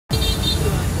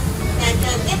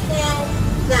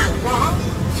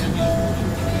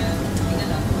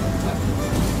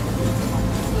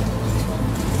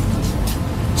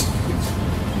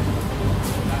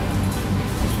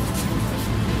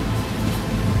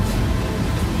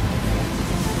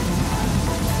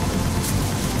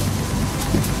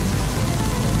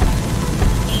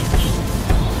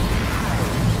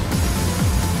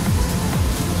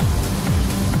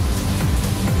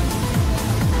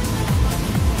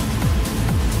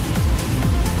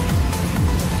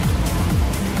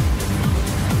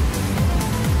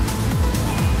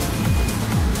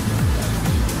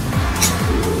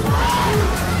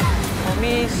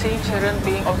children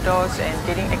being outdoors and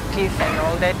getting active and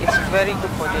all that, it's very good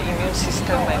for their immune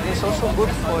system, and it's also good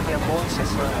for their bones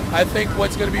as well. I think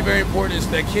what's going to be very important is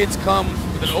that kids come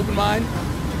with an open mind,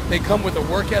 they come with a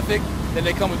work ethic, and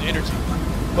they come with energy.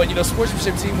 But you know,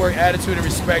 sportsmanship, teamwork, attitude, and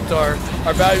respect are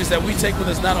values that we take with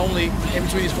us not only in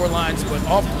between these four lines, but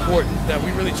off the court, that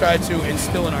we really try to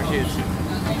instill in our kids.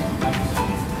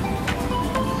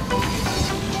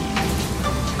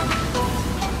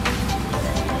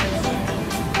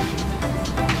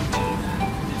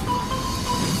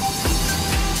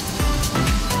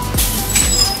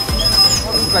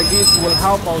 Like this will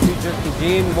help our teachers to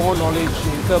gain more knowledge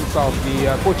in terms of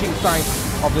the coaching side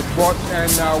of the sport, and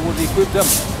would equip them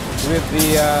with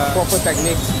the proper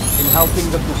techniques in helping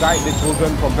them to guide the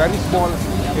children from very small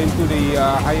into the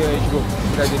higher age group,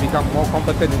 so that they become more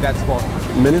competent in that sport.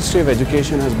 Ministry of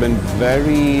Education has been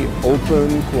very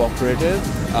open, cooperative,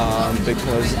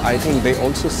 because I think they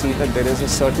also see that there is a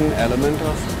certain element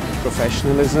of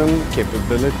professionalism,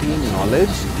 capability, knowledge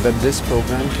that this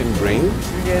program can bring.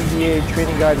 Jr.NBA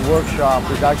Training Guide Workshop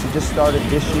is actually just started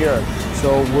this year.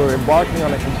 So we're embarking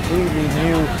on a completely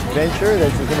new venture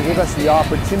that's going to give us the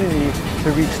opportunity to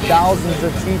reach thousands of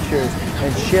teachers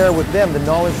and share with them the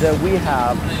knowledge that we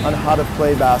have on how to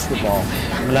play basketball.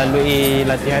 Melalui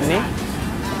latihan ni,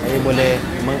 saya boleh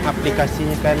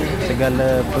mengaplikasikan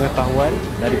segala pengetahuan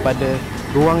daripada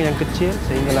ruang yang kecil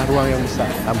sehinggalah ruang yang besar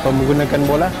tanpa menggunakan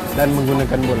bola dan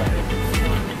menggunakan bola.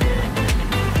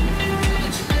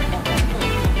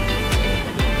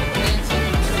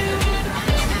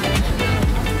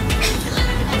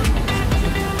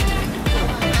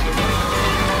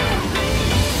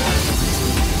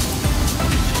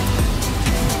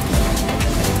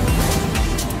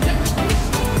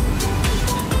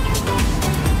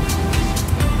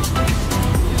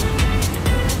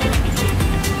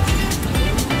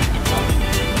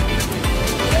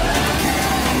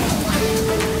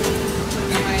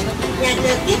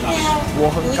我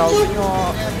很高兴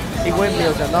哦，因为没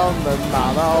有想到能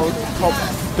拿到 Top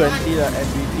 20的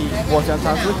MVP。我想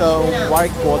尝试跟外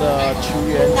国的球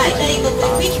员一起打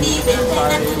球比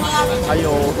赛，还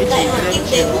有一起练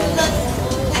球。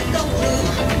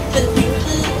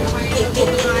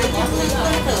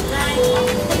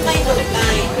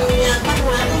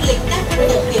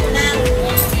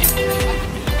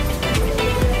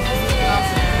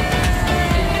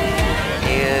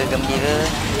Dia gembira,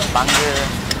 bangga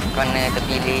kerana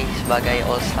terpilih sebagai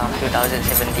All-Star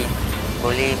 2017.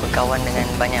 Boleh berkawan dengan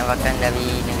banyak rakan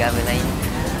dari negara lain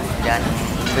dan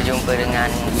berjumpa dengan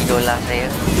idola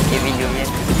saya, Kevin Durant.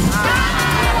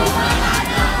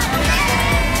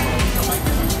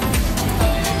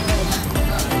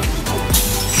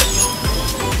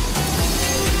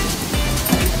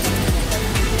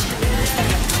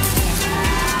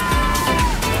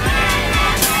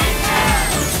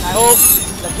 I hope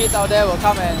the kids out there will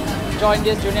come and join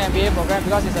this Junior NBA program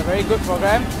because it's a very good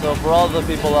program. So for all the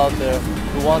people out there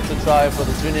who want to try for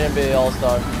the Junior NBA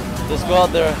All-Star, just go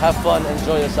out there, have fun,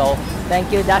 enjoy yourself.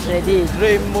 Thank you, Dutch Lady.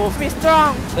 Dream, move, be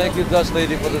strong. Thank you, Dutch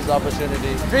Lady, for this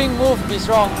opportunity. Dream, move, be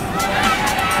strong.